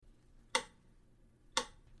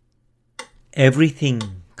Everything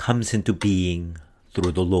comes into being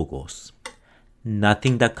through the Logos.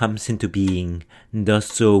 Nothing that comes into being does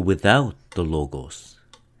so without the Logos.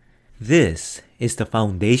 This is the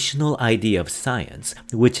foundational idea of science,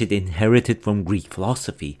 which it inherited from Greek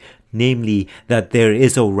philosophy, namely that there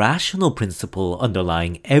is a rational principle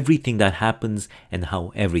underlying everything that happens and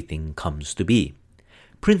how everything comes to be.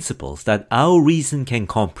 Principles that our reason can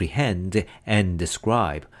comprehend and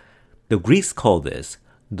describe. The Greeks call this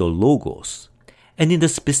the Logos, and in the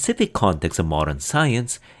specific context of modern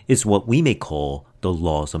science is what we may call the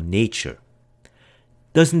laws of nature.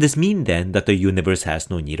 Doesn't this mean then that the universe has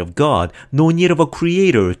no need of God, no need of a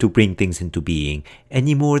creator to bring things into being,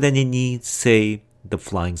 any more than it needs, say, the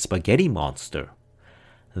flying spaghetti monster?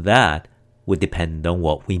 That would depend on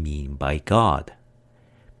what we mean by God.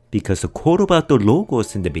 Because the quote about the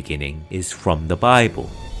Logos in the beginning is from the Bible,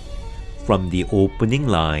 from the opening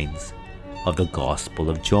lines of the Gospel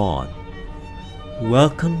of John.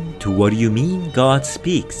 Welcome to What Do You Mean God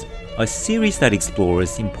Speaks, a series that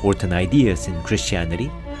explores important ideas in Christianity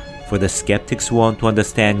for the skeptics who want to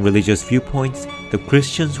understand religious viewpoints, the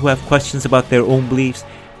Christians who have questions about their own beliefs,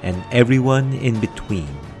 and everyone in between.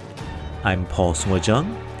 I'm Paul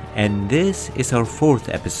Sung-Jung, and this is our fourth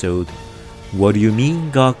episode, What Do You Mean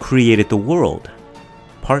God Created the World?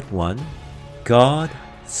 Part 1, God,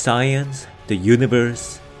 Science, the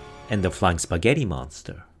Universe, and the Flying Spaghetti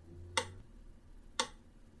Monster.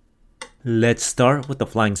 Let's start with the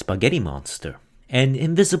Flying Spaghetti Monster, an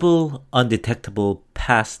invisible, undetectable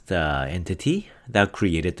pasta entity that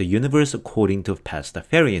created the universe according to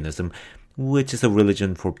Pastafarianism, which is a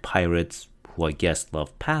religion for pirates who I guess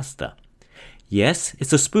love pasta. Yes,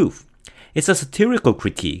 it's a spoof. It's a satirical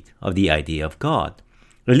critique of the idea of God,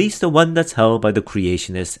 at least the one that's held by the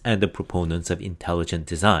creationists and the proponents of intelligent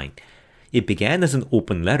design. It began as an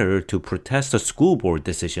open letter to protest a school board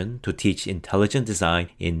decision to teach intelligent design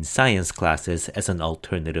in science classes as an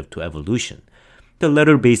alternative to evolution. The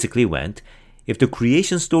letter basically went, if the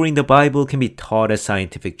creation story in the Bible can be taught as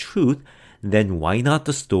scientific truth, then why not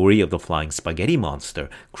the story of the flying spaghetti monster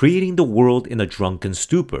creating the world in a drunken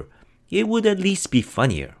stupor? It would at least be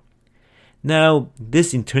funnier. Now,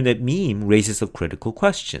 this internet meme raises a critical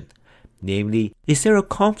question. Namely, is there a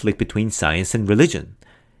conflict between science and religion?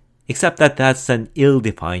 Except that that's an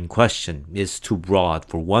ill-defined question, is too broad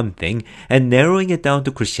for one thing, and narrowing it down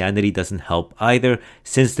to Christianity doesn't help either,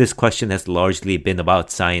 since this question has largely been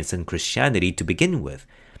about science and Christianity to begin with.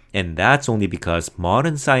 And that's only because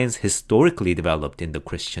modern science historically developed in the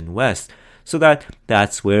Christian West, so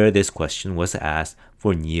that's where this question was asked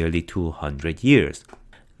for nearly 200 years.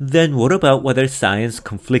 Then what about whether science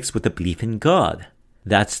conflicts with the belief in God?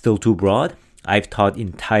 That's still too broad? I've taught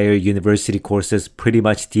entire university courses pretty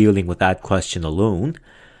much dealing with that question alone.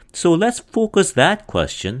 So let's focus that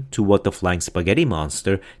question to what the Flying Spaghetti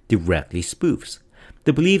Monster directly spoofs.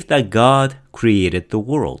 The belief that God created the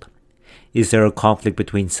world. Is there a conflict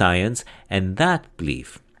between science and that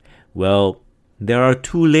belief? Well, there are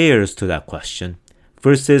two layers to that question.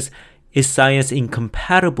 First is science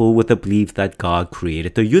incompatible with the belief that God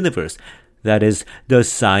created the universe? That is,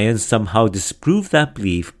 does science somehow disprove that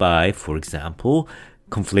belief by, for example,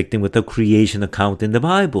 conflicting with the creation account in the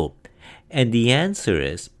Bible? And the answer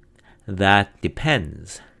is, that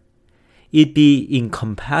depends. It'd be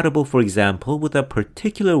incompatible, for example, with a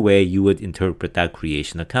particular way you would interpret that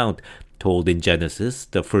creation account told in Genesis,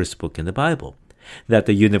 the first book in the Bible. That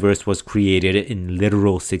the universe was created in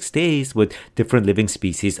literal 6 days with different living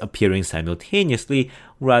species appearing simultaneously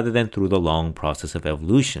rather than through the long process of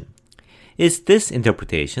evolution. It's this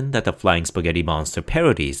interpretation that the Flying Spaghetti Monster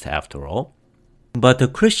parodies, after all. But the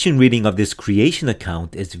Christian reading of this creation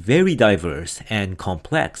account is very diverse and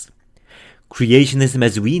complex. Creationism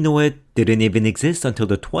as we know it didn't even exist until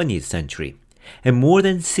the 20th century. And more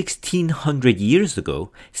than 1600 years ago,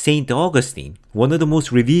 St. Augustine, one of the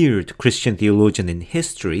most revered Christian theologians in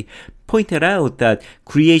history, pointed out that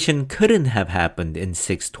creation couldn't have happened in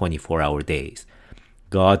 6 24-hour days.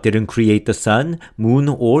 God didn't create the sun, moon,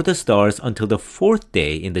 or the stars until the 4th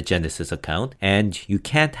day in the Genesis account, and you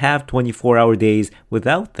can't have 24-hour days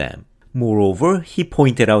without them. Moreover, he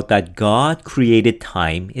pointed out that God created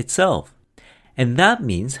time itself. And that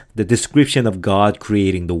means the description of God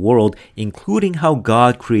creating the world, including how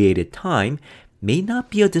God created time, may not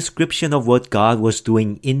be a description of what God was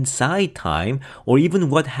doing inside time, or even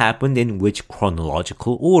what happened in which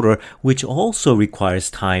chronological order, which also requires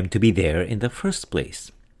time to be there in the first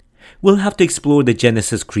place. We'll have to explore the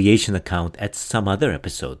Genesis creation account at some other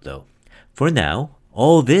episode, though. For now,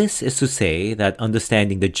 all this is to say that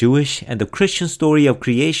understanding the Jewish and the Christian story of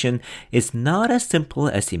creation is not as simple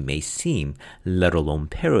as it may seem, let alone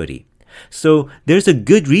parody. So there's a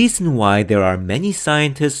good reason why there are many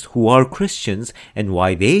scientists who are Christians and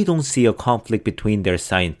why they don't see a conflict between their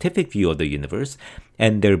scientific view of the universe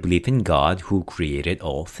and their belief in God who created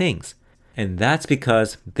all things. And that's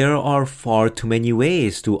because there are far too many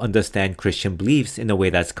ways to understand Christian beliefs in a way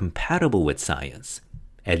that's compatible with science.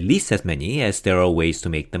 At least as many as there are ways to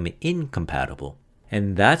make them incompatible.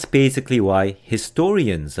 And that's basically why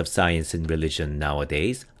historians of science and religion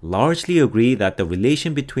nowadays largely agree that the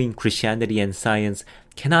relation between Christianity and science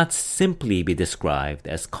cannot simply be described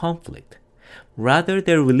as conflict. Rather,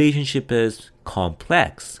 their relationship is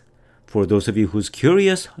complex. For those of you who's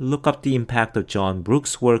curious, look up the impact of John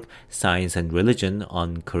Brooks' work, Science and Religion,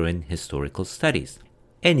 on current historical studies.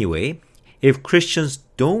 Anyway, if Christians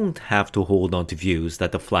don't have to hold on to views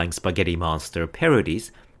that the Flying Spaghetti Monster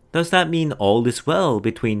parodies, does that mean all is well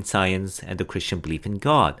between science and the Christian belief in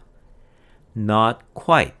God? Not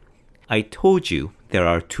quite. I told you there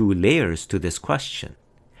are two layers to this question.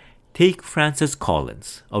 Take Francis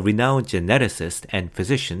Collins, a renowned geneticist and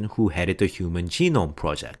physician who headed the Human Genome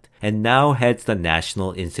Project and now heads the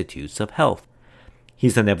National Institutes of Health.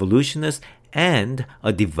 He's an evolutionist and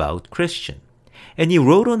a devout Christian. And he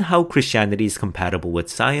wrote on how Christianity is compatible with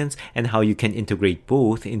science and how you can integrate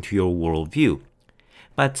both into your worldview.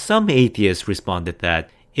 But some atheists responded that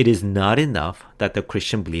it is not enough that the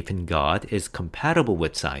Christian belief in God is compatible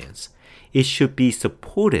with science. It should be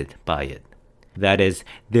supported by it. That is,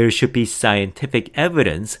 there should be scientific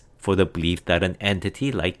evidence for the belief that an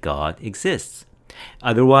entity like God exists.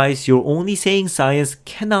 Otherwise, you're only saying science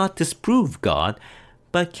cannot disprove God,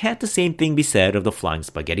 but can't the same thing be said of the Flying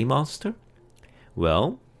Spaghetti Monster?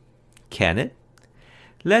 Well, can it?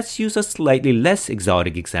 Let's use a slightly less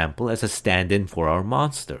exotic example as a stand-in for our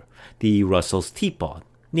monster, the Russell's teapot,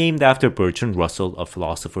 named after Bertrand Russell, a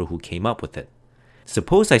philosopher who came up with it.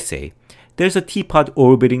 Suppose I say, there's a teapot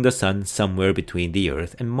orbiting the sun somewhere between the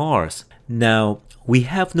Earth and Mars. Now, we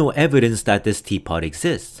have no evidence that this teapot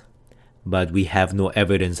exists, but we have no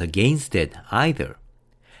evidence against it either.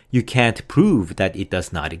 You can't prove that it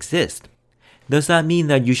does not exist. Does that mean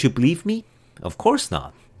that you should believe me? Of course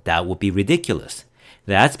not. That would be ridiculous.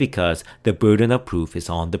 That's because the burden of proof is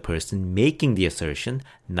on the person making the assertion,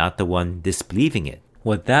 not the one disbelieving it.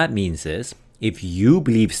 What that means is, if you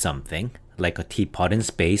believe something, like a teapot in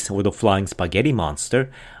space or the Flying Spaghetti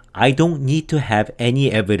Monster, I don't need to have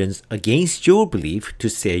any evidence against your belief to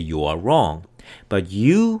say you are wrong. But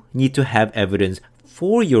you need to have evidence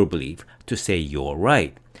for your belief to say you're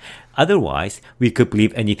right. Otherwise, we could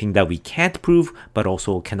believe anything that we can't prove but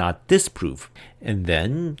also cannot disprove. And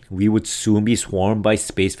then we would soon be swarmed by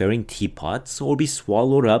spacefaring teapots or be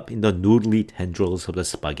swallowed up in the noodly tendrils of the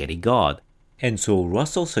spaghetti god. And so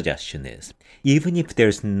Russell's suggestion is, even if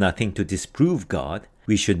there's nothing to disprove God,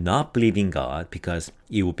 we should not believe in God because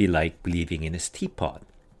it would be like believing in his teapot.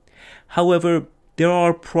 However, there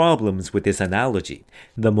are problems with this analogy,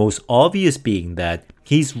 the most obvious being that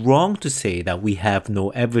he's wrong to say that we have no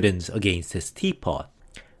evidence against his teapot.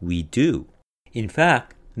 We do. In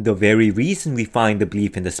fact, the very reason we find the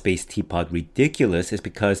belief in the space teapot ridiculous is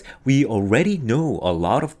because we already know a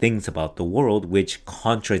lot of things about the world which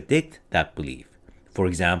contradict that belief. For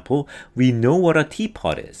example, we know what a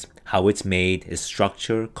teapot is, how it's made, its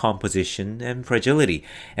structure, composition, and fragility.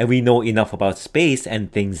 And we know enough about space and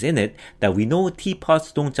things in it that we know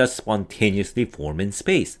teapots don't just spontaneously form in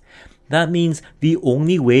space. That means the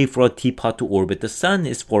only way for a teapot to orbit the sun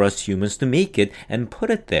is for us humans to make it and put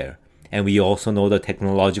it there. And we also know the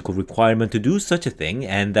technological requirement to do such a thing,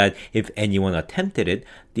 and that if anyone attempted it,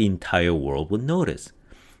 the entire world would notice.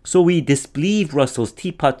 So we disbelieve Russell's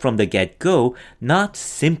teapot from the get-go, not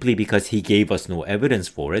simply because he gave us no evidence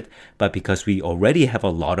for it, but because we already have a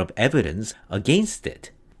lot of evidence against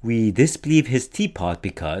it. We disbelieve his teapot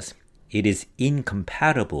because it is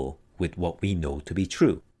incompatible with what we know to be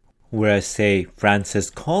true. Whereas, say, Francis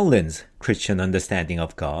Collins' Christian understanding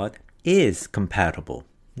of God is compatible.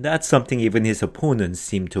 That's something even his opponents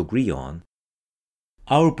seem to agree on.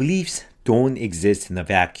 Our beliefs don't exist in a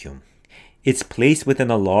vacuum. It's placed within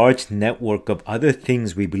a large network of other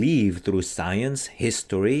things we believe through science,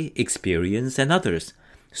 history, experience, and others.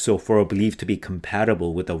 So for a belief to be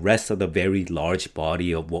compatible with the rest of the very large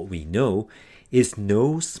body of what we know is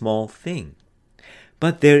no small thing.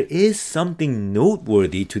 But there is something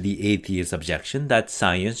noteworthy to the atheist objection that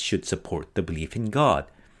science should support the belief in God.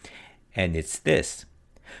 And it's this.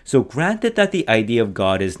 So granted that the idea of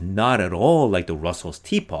God is not at all like the Russell's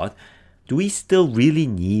teapot, do we still really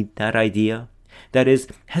need that idea? That is,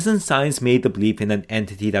 hasn't science made the belief in an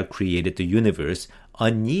entity that created the universe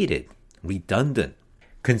unneeded, redundant?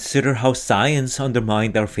 Consider how science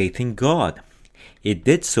undermined our faith in God. It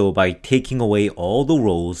did so by taking away all the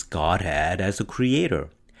roles God had as a creator.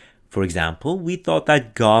 For example, we thought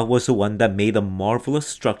that God was the one that made the marvelous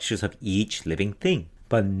structures of each living thing.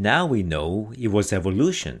 But now we know it was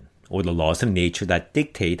evolution, or the laws of nature that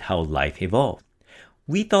dictate how life evolved.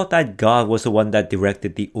 We thought that God was the one that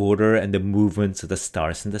directed the order and the movements of the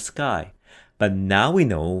stars in the sky. But now we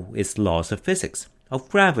know it's laws of physics, of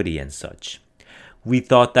gravity and such. We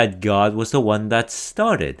thought that God was the one that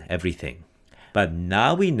started everything. But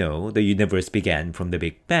now we know the universe began from the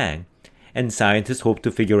Big Bang, and scientists hope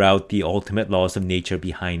to figure out the ultimate laws of nature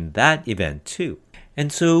behind that event too.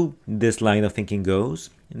 And so, this line of thinking goes,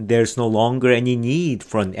 there's no longer any need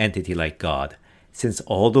for an entity like God, since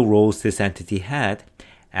all the roles this entity had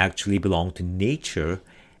actually belong to nature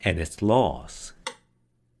and its laws.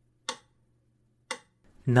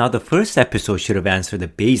 Now, the first episode should have answered the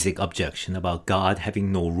basic objection about God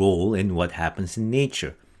having no role in what happens in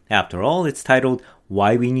nature. After all, it's titled,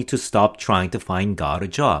 Why We Need to Stop Trying to Find God a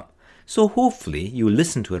Job. So hopefully you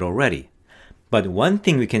listened to it already. But one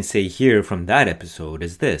thing we can say here from that episode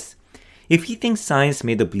is this. If he thinks science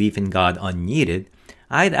made the belief in God unneeded,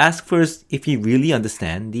 I'd ask first if he really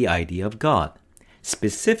understands the idea of God.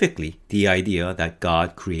 Specifically, the idea that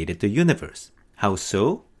God created the universe. How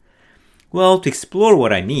so? Well, to explore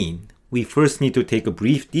what I mean, we first need to take a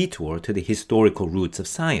brief detour to the historical roots of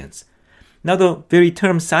science. Now, the very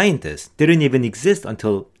term scientist didn't even exist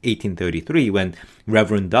until 1833 when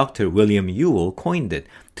Reverend Dr. William Ewell coined it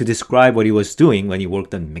to describe what he was doing when he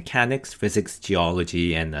worked on mechanics, physics,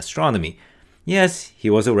 geology, and astronomy. Yes, he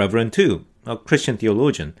was a reverend too, a Christian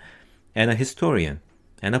theologian, and a historian,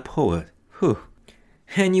 and a poet. Whew.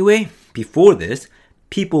 Anyway, before this,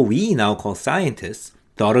 people we now call scientists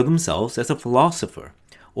thought of themselves as a philosopher,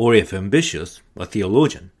 or if ambitious, a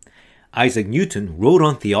theologian. Isaac Newton wrote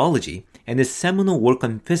on theology, and his seminal work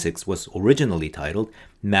on physics was originally titled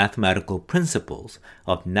Mathematical Principles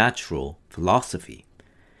of Natural Philosophy.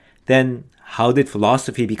 Then, how did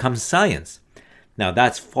philosophy become science? Now,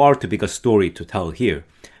 that's far too big a story to tell here,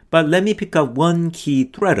 but let me pick up one key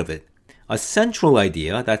thread of it, a central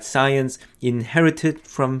idea that science inherited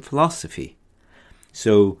from philosophy.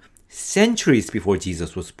 So, centuries before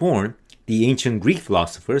Jesus was born, the ancient Greek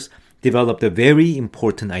philosophers developed a very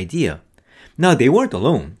important idea. Now, they weren't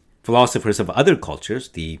alone. Philosophers of other cultures,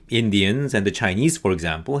 the Indians and the Chinese, for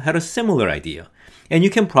example, had a similar idea. And you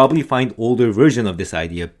can probably find older versions of this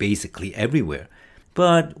idea basically everywhere.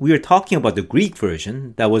 But we are talking about the Greek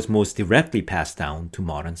version that was most directly passed down to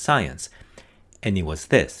modern science. And it was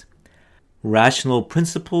this. Rational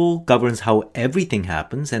principle governs how everything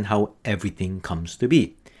happens and how everything comes to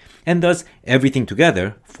be. And thus, everything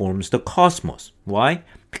together forms the cosmos. Why?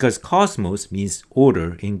 Because cosmos means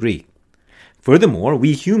order in Greek. Furthermore,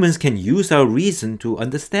 we humans can use our reason to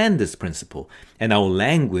understand this principle and our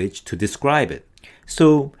language to describe it.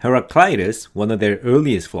 So, Heraclitus, one of their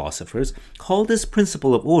earliest philosophers, called this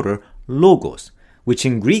principle of order logos, which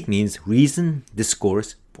in Greek means reason,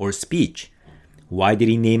 discourse, or speech. Why did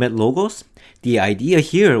he name it logos? The idea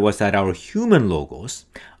here was that our human logos,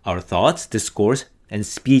 our thoughts, discourse, and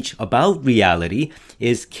speech about reality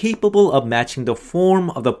is capable of matching the form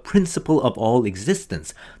of the principle of all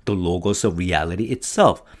existence, the logos of reality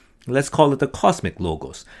itself. Let's call it the cosmic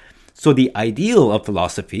logos. So the ideal of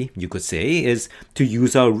philosophy, you could say, is to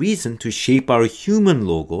use our reason to shape our human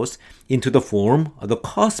logos into the form of the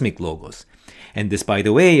cosmic logos. And this, by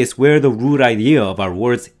the way, is where the root idea of our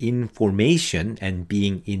words information and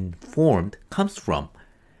being informed comes from.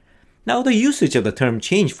 Now, the usage of the term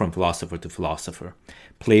changed from philosopher to philosopher.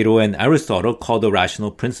 Plato and Aristotle called the rational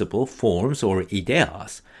principle forms or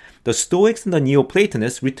ideas. The Stoics and the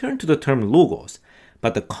Neoplatonists returned to the term logos,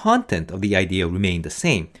 but the content of the idea remained the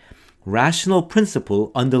same. Rational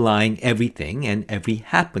principle underlying everything and every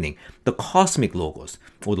happening, the cosmic logos,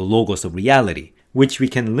 or the logos of reality, which we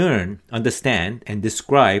can learn, understand, and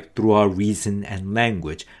describe through our reason and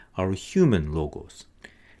language, our human logos.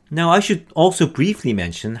 Now, I should also briefly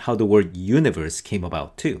mention how the word universe came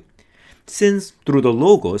about too. Since, through the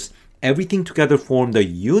logos, everything together formed a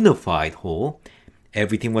unified whole,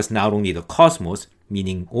 everything was not only the cosmos,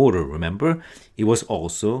 meaning order, remember? It was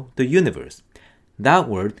also the universe. That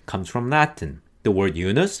word comes from Latin, the word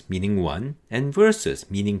unus, meaning one, and versus,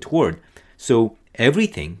 meaning toward. So,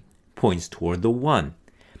 everything points toward the one.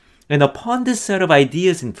 And upon this set of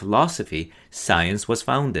ideas in philosophy, science was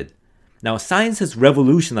founded. Now, science has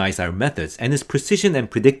revolutionized our methods, and its precision and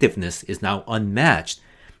predictiveness is now unmatched.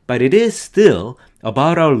 But it is still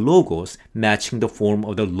about our logos matching the form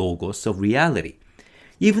of the logos of reality.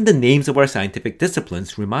 Even the names of our scientific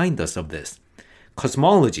disciplines remind us of this.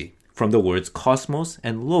 Cosmology, from the words cosmos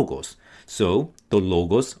and logos. So, the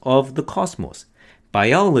logos of the cosmos.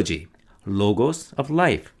 Biology, logos of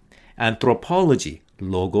life. Anthropology,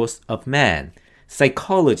 logos of man.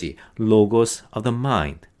 Psychology, logos of the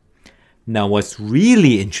mind. Now, what's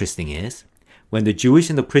really interesting is, when the Jewish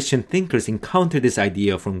and the Christian thinkers encountered this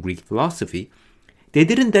idea from Greek philosophy, they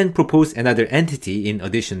didn't then propose another entity in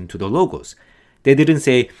addition to the logos. They didn't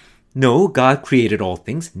say, no, God created all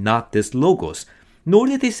things, not this logos. Nor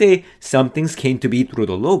did they say some things came to be through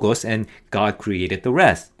the logos and God created the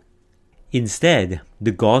rest. Instead,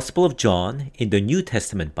 the Gospel of John in the New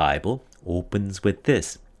Testament Bible opens with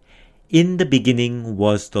this: in the beginning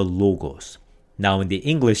was the logos. Now in the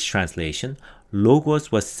English translation,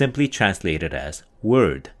 logos was simply translated as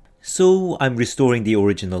word. So I'm restoring the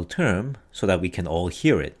original term so that we can all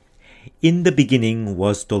hear it. In the beginning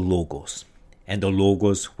was the logos, and the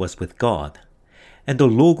logos was with God, and the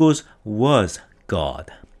logos was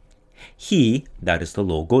God. He, that is the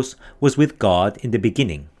logos, was with God in the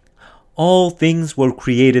beginning. All things were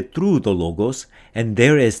created through the logos, and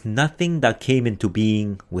there is nothing that came into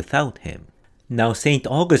being without him. Now St.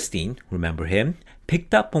 Augustine, remember him,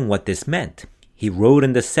 picked up on what this meant. He wrote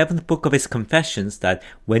in the 7th book of his Confessions that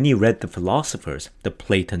when he read the philosophers, the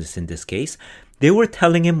Platonists in this case, they were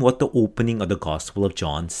telling him what the opening of the Gospel of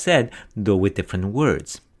John said, though with different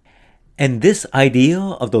words. And this idea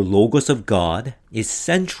of the Logos of God is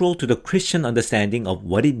central to the Christian understanding of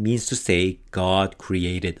what it means to say God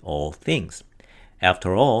created all things.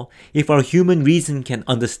 After all, if our human reason can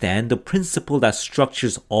understand the principle that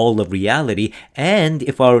structures all of reality, and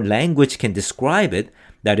if our language can describe it,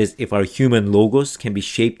 that is, if our human logos can be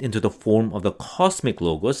shaped into the form of the cosmic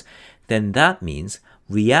logos, then that means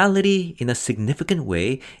reality in a significant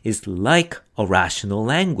way is like a rational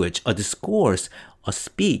language, a discourse, a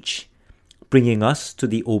speech, bringing us to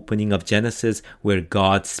the opening of Genesis where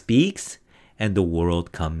God speaks and the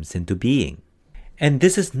world comes into being. And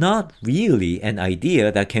this is not really an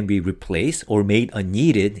idea that can be replaced or made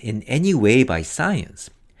unneeded in any way by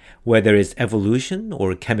science. Whether it's evolution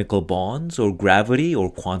or chemical bonds or gravity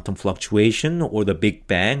or quantum fluctuation or the Big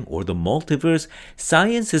Bang or the multiverse,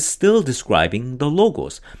 science is still describing the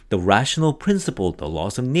logos, the rational principle, the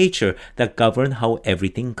laws of nature that govern how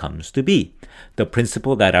everything comes to be, the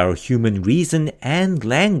principle that our human reason and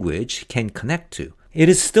language can connect to. It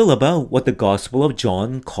is still about what the Gospel of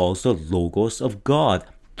John calls the logos of God,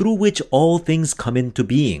 through which all things come into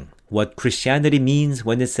being, what Christianity means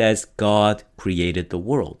when it says God created the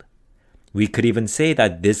world. We could even say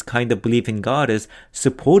that this kind of belief in God is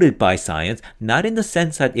supported by science, not in the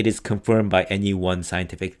sense that it is confirmed by any one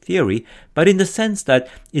scientific theory, but in the sense that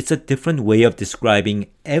it's a different way of describing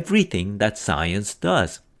everything that science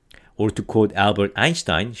does. Or to quote Albert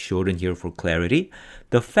Einstein, shortened here for clarity,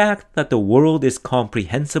 the fact that the world is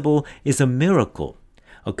comprehensible is a miracle.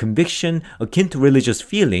 A conviction akin to religious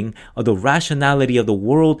feeling of the rationality of the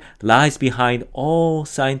world lies behind all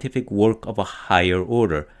scientific work of a higher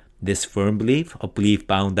order. This firm belief, a belief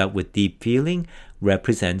bound up with deep feeling,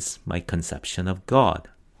 represents my conception of God.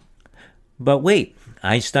 But wait,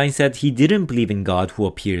 Einstein said he didn't believe in God who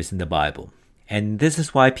appears in the Bible. And this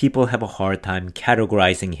is why people have a hard time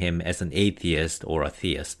categorizing him as an atheist or a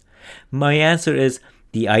theist. My answer is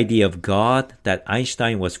the idea of God that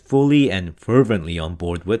Einstein was fully and fervently on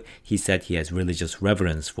board with, he said he has religious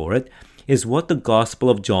reverence for it, is what the Gospel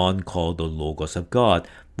of John called the Logos of God.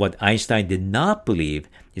 What Einstein did not believe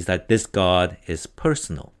is that this God is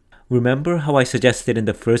personal. Remember how I suggested in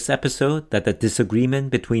the first episode that the disagreement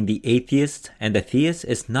between the atheist and the theist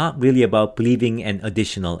is not really about believing an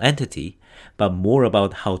additional entity, but more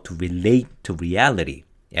about how to relate to reality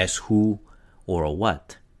as who or a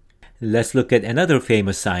what. Let's look at another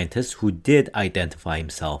famous scientist who did identify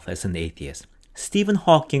himself as an atheist. Stephen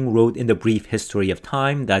Hawking wrote in The Brief History of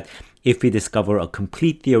Time that if we discover a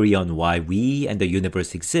complete theory on why we and the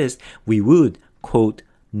universe exist, we would, quote,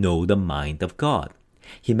 know the mind of God.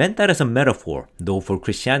 He meant that as a metaphor, though for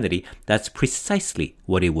Christianity, that's precisely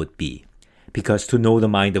what it would be. Because to know the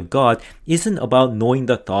mind of God isn't about knowing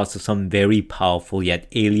the thoughts of some very powerful yet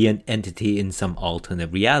alien entity in some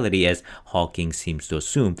alternate reality, as Hawking seems to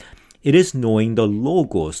assume. It is knowing the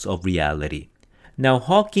logos of reality. Now,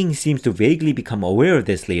 Hawking seems to vaguely become aware of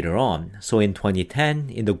this later on, so in 2010,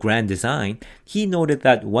 in The Grand Design, he noted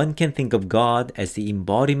that one can think of God as the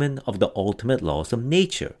embodiment of the ultimate laws of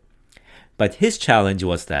nature. But his challenge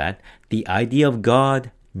was that the idea of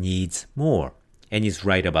God needs more, and he's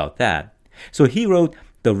right about that. So he wrote,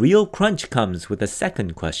 the real crunch comes with a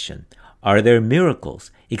second question. Are there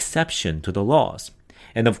miracles, exception to the laws?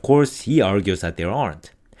 And of course, he argues that there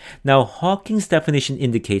aren't. Now, Hawking's definition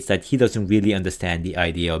indicates that he doesn't really understand the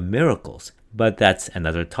idea of miracles, but that's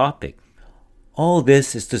another topic. All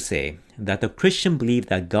this is to say that the Christian belief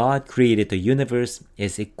that God created the universe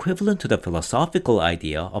is equivalent to the philosophical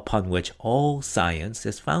idea upon which all science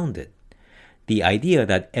is founded. The idea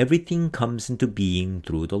that everything comes into being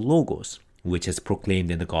through the Logos, which is proclaimed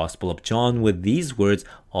in the Gospel of John with these words,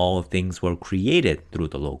 all things were created through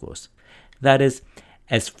the Logos. That is,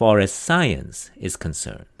 as far as science is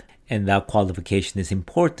concerned. And that qualification is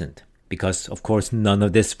important because, of course, none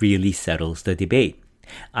of this really settles the debate.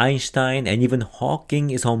 Einstein and even Hawking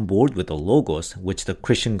is on board with the Logos, which the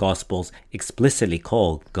Christian Gospels explicitly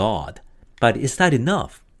call God. But is that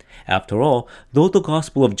enough? After all, though the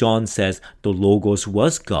Gospel of John says the Logos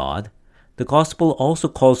was God, the Gospel also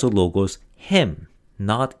calls the Logos Him,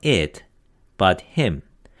 not it, but Him.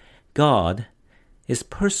 God is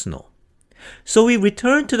personal. So we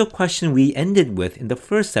return to the question we ended with in the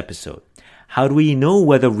first episode. How do we know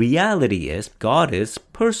whether reality is God is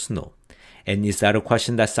personal? And is that a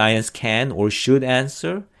question that science can or should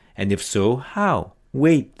answer? And if so, how?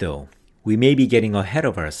 Wait though, we may be getting ahead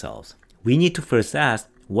of ourselves. We need to first ask,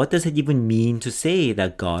 what does it even mean to say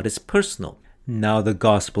that God is personal? Now the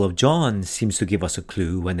Gospel of John seems to give us a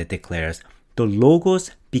clue when it declares, the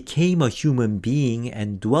Logos became a human being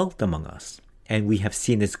and dwelt among us. And we have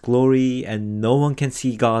seen His glory, and no one can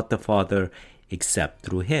see God the Father except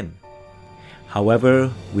through Him.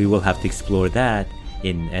 However, we will have to explore that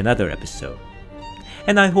in another episode.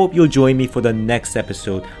 And I hope you'll join me for the next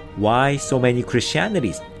episode, Why So Many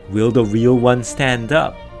Christianities? Will the Real One Stand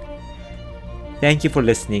Up? Thank you for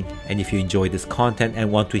listening, and if you enjoyed this content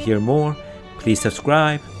and want to hear more, please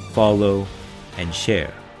subscribe, follow, and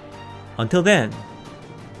share. Until then,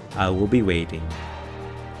 I will be waiting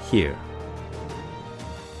here.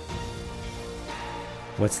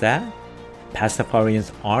 What's that?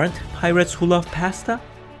 Pastafarians aren't pirates who love pasta?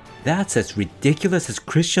 That's as ridiculous as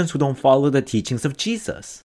Christians who don't follow the teachings of Jesus.